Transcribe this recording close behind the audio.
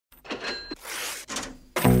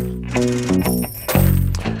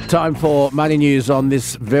Time for Money News on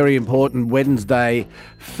this very important Wednesday,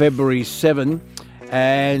 February 7.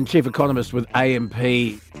 And Chief Economist with AMP,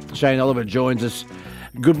 Shane Oliver, joins us.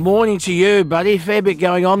 Good morning to you, buddy. Fair bit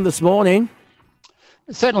going on this morning.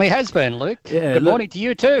 It certainly has been, Luke. Yeah, good morning to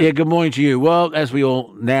you too. Yeah, good morning to you. Well, as we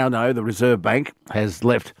all now know, the Reserve Bank has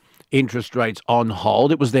left interest rates on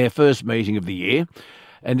hold. It was their first meeting of the year.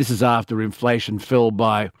 And this is after inflation fell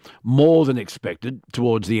by more than expected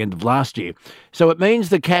towards the end of last year. So it means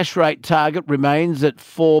the cash rate target remains at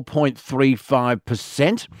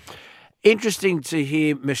 4.35%. Interesting to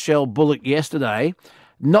hear Michelle Bullock yesterday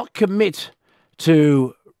not commit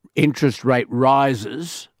to interest rate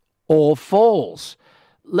rises or falls.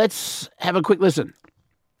 Let's have a quick listen.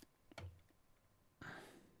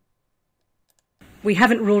 We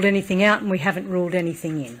haven't ruled anything out and we haven't ruled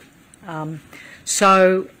anything in.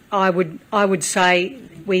 So I would say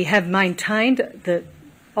we have maintained the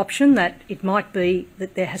option that it might be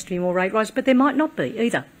that there has to be more rate rise, but there might not be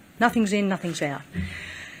either. Nothing's in, nothing's out.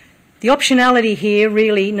 The optionality here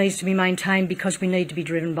really needs to be maintained because we need to be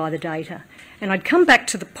driven by the data. And I'd come back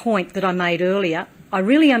to the point that I made earlier. I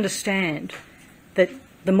really understand that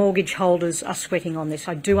the mortgage holders are sweating on this.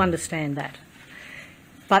 I do understand that.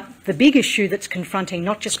 But the big issue that's confronting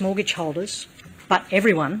not just mortgage holders, but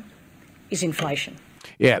everyone, is inflation.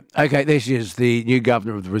 Yeah, okay, there she is, the new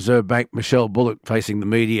Governor of the Reserve Bank, Michelle Bullock, facing the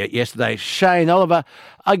media yesterday. Shane Oliver,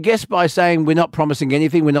 I guess by saying we're not promising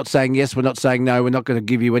anything, we're not saying yes, we're not saying no, we're not going to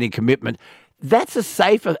give you any commitment, that's a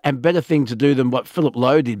safer and better thing to do than what Philip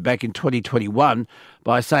Lowe did back in 2021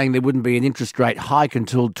 by saying there wouldn't be an interest rate hike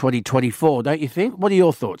until 2024, don't you think? What are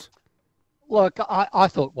your thoughts? Look, I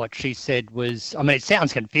thought what she said was, I mean, it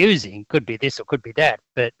sounds confusing. Could be this or could be that.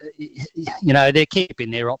 But, you know, they're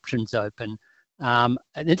keeping their options open. And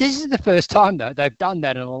this is the first time, though, they've done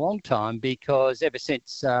that in a long time because ever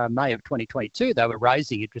since May of 2022, they were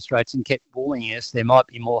raising interest rates and kept warning us there might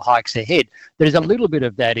be more hikes ahead. There's a little bit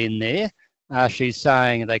of that in there. She's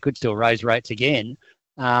saying they could still raise rates again.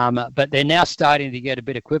 But they're now starting to get a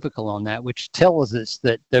bit equivocal on that, which tells us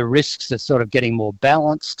that the risks are sort of getting more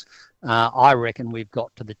balanced. I reckon we've got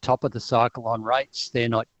to the top of the cycle on rates. They're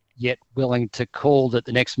not yet willing to call that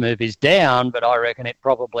the next move is down, but I reckon it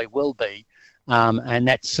probably will be. And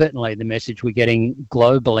that's certainly the message we're getting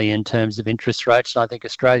globally in terms of interest rates. And I think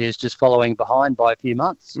Australia is just following behind by a few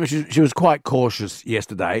months. She was quite cautious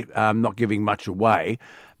yesterday, not giving much away.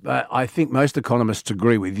 But I think most economists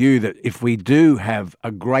agree with you that if we do have a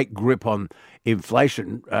great grip on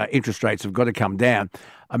inflation, interest rates have got to come down.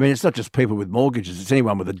 I mean, it's not just people with mortgages, it's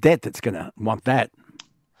anyone with a debt that's going to want that.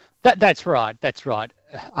 That's right. That's right.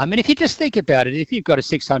 I mean, if you just think about it, if you've got a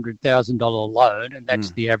 $600,000 loan, and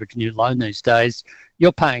that's the average new loan these days,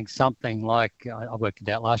 you're paying something like, I worked it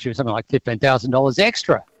out last year, something like $15,000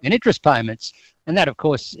 extra in interest payments. And that, of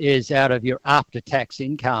course, is out of your after-tax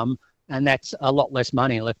income, and that's a lot less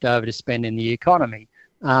money left over to spend in the economy.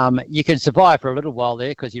 You can survive for a little while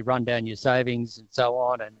there because you run down your savings and so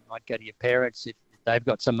on, and might go to your parents if they've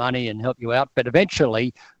got some money and help you out. But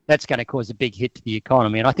eventually, that's going to cause a big hit to the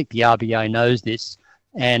economy. And I think the RBA knows this.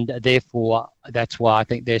 And therefore, that's why I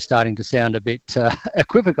think they're starting to sound a bit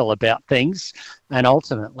equivocal about things. And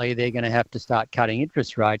ultimately, they're going to have to start cutting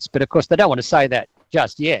interest rates. But of course, they don't want to say that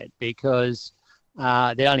just yet because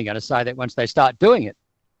they're only going to say that once they start doing it,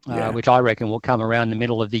 which I reckon will come around the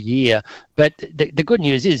middle of the year. But the good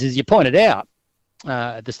news is, as you pointed out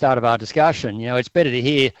at the start of our discussion, you know, it's better to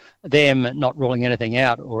hear them not ruling anything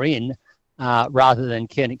out or in, rather than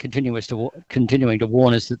continuing to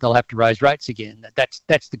warn us that they'll have to raise rates again. That's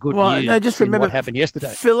the good news. No, just remember what happened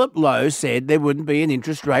yesterday. Philip Lowe said there wouldn't be an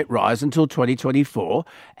interest rate rise until 2024,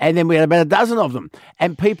 and then we had about a dozen of them.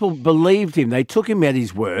 And people believed him. They took him at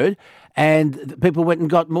his word, and people went and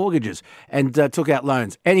got mortgages and took out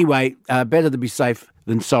loans. Anyway, better to be safe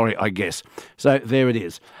than sorry, I guess. So there it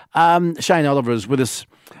is. Shane Oliver is with us,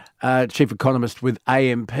 Chief Economist with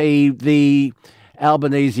AMP. The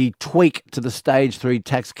Albanese tweak to the Stage 3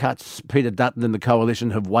 tax cuts, Peter Dutton and the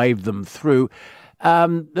Coalition have waved them through.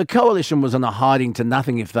 The Coalition was on a hiding to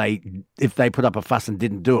nothing if they put up a fuss and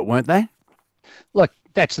didn't do it, weren't they? Look,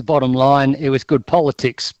 that's the bottom line. It was good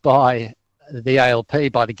politics by the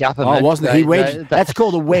ALP, by the government. Oh, wasn't it? He wedged. That's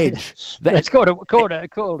called a wedge. It's called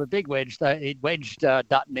a big wedge. It wedged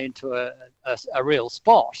Dutton into a real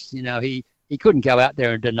spot. You know, he couldn't go out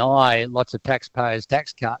there and deny lots of taxpayers'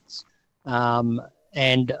 tax cuts.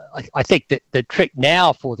 And I think that the trick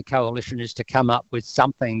now for the Coalition is to come up with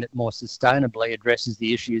something that more sustainably addresses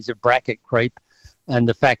the issues of bracket creep and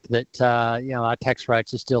the fact that our tax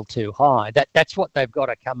rates are still too high. That's what they've got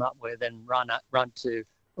to come up with and run to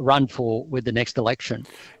run for with the next election.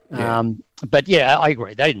 Yeah. But yeah, I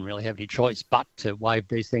agree. They didn't really have any choice but to wave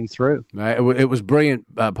these things through. It was brilliant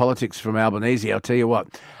politics from Albanese, I'll tell you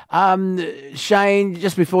what. Shane,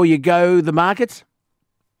 just before you go, the markets?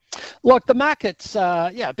 Look, the market's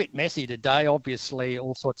a bit messy today. Obviously,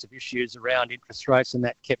 all sorts of issues around interest rates, and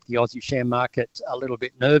that kept the Aussie share market a little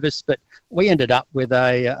bit nervous. But we ended up with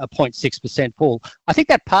a 0.6% fall. I think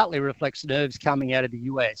that partly reflects nerves coming out of the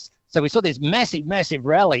US. So we saw this massive, massive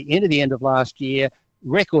rally into the end of last year,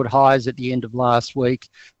 record highs at the end of last week.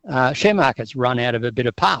 Share markets run out of a bit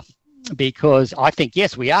of puff because I think,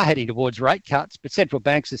 yes, we are heading towards rate cuts, but central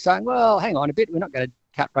banks are saying, well, hang on a bit, we're not going to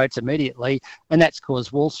cut rates immediately, and that's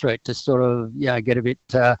caused Wall Street to sort of get a bit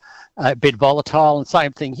volatile. And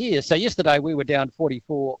same thing here. So yesterday we were down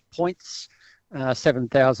 44 points,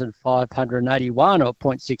 7,581 or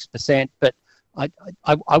 0.6%, but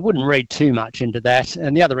I wouldn't read too much into that.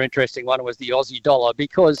 And the other interesting one was the Aussie dollar,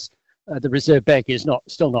 because the Reserve Bank is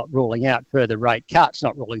still not ruling out further rate cuts,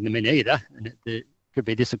 not ruling them in either. And it could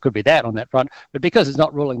be this, it could be that on that front. But because it's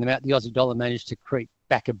not ruling them out, the Aussie dollar managed to creep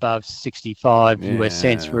back above 65 US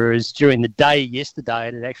cents, whereas during the day yesterday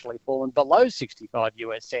it had actually fallen below 65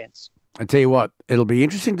 US cents. I tell you what, it'll be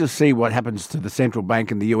interesting to see what happens to the central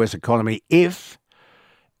bank and the US economy if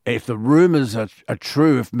the rumours are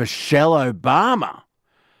true, if Michelle Obama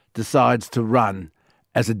decides to run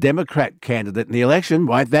as a Democrat candidate in the election.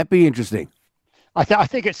 Won't that be interesting? I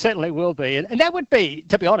think it certainly will be. And that would be,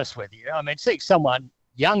 to be honest with you, I mean, seeing someone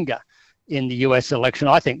younger in the US election,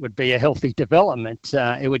 I think would be a healthy development.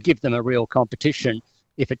 It would give them a real competition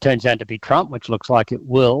if it turns out to be Trump, which looks like it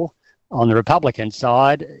will. On the Republican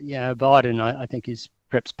side, Biden, I think, is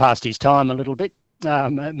perhaps past his time a little bit.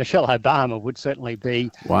 Michelle Obama would certainly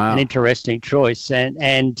be an interesting choice.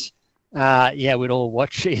 And we'd all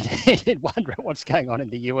watch it and wonder what's going on in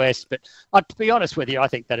the US. But to be honest with you, I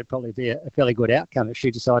think that'd probably be a fairly good outcome if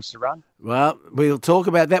she decides to run. Well, we'll talk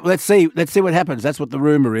about that. Let's see what happens. That's what the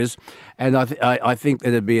rumour is. And I think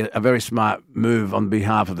it'd be a very smart move on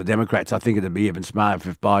behalf of the Democrats. I think it'd be even smarter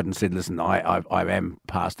if Biden said, listen, I am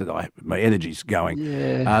past it. My energy's going.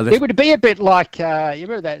 Yeah. It would be a bit like, you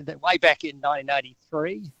remember that way back in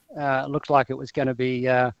 1983? It looked like it was going to be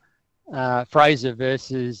Fraser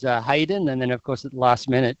versus Hayden, and then of course at the last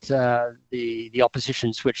minute the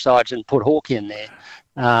opposition switched sides and put Hawke in there.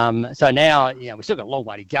 So now we've still got a long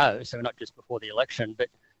way to go, so we're not just before the election, but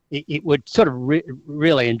it would sort of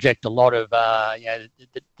really inject a lot of the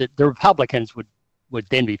Republicans would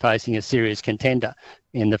then be facing a serious contender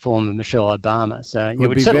in the form of Michelle Obama. So it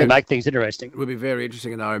would certainly make things interesting. It would be very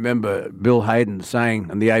interesting. And I remember Bill Hayden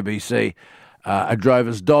saying on the ABC, a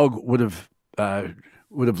drover's dog would have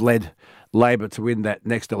led Labor to win that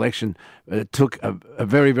next election. It took a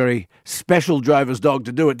very, very special drover's dog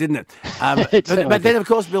to do it, didn't it? But then, of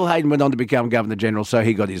course, Bill Hayden went on to become Governor-General, so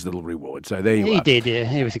he got his little reward. So there you are. He did, yeah.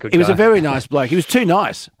 He was a good guy. He was a very nice bloke. He was too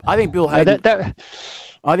nice. I think Bill Hayden...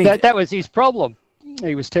 that was his problem.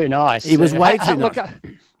 He was too nice. He was way too nice.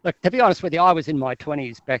 Look, to be honest with you, I was in my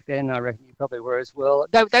 20s back then. I reckon you probably were as well.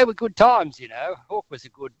 They were good times, Hawke was a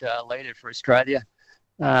good leader for Australia.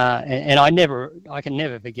 And I can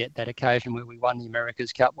never forget that occasion where we won the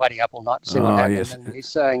America's Cup, waiting up all night to see what happened. Yes. And he's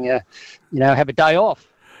saying, have a day off.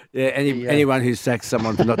 Yeah, anyone who sacks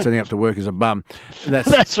someone for not turning up to work is a bum.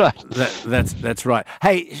 That's right. That's right.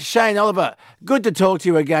 Hey, Shane Oliver, good to talk to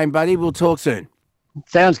you again, buddy. We'll talk soon.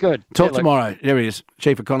 Sounds good. Talk tomorrow. There he is,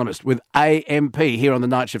 Chief Economist with AMP here on the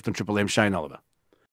Night Shift on Triple M, Shane Oliver.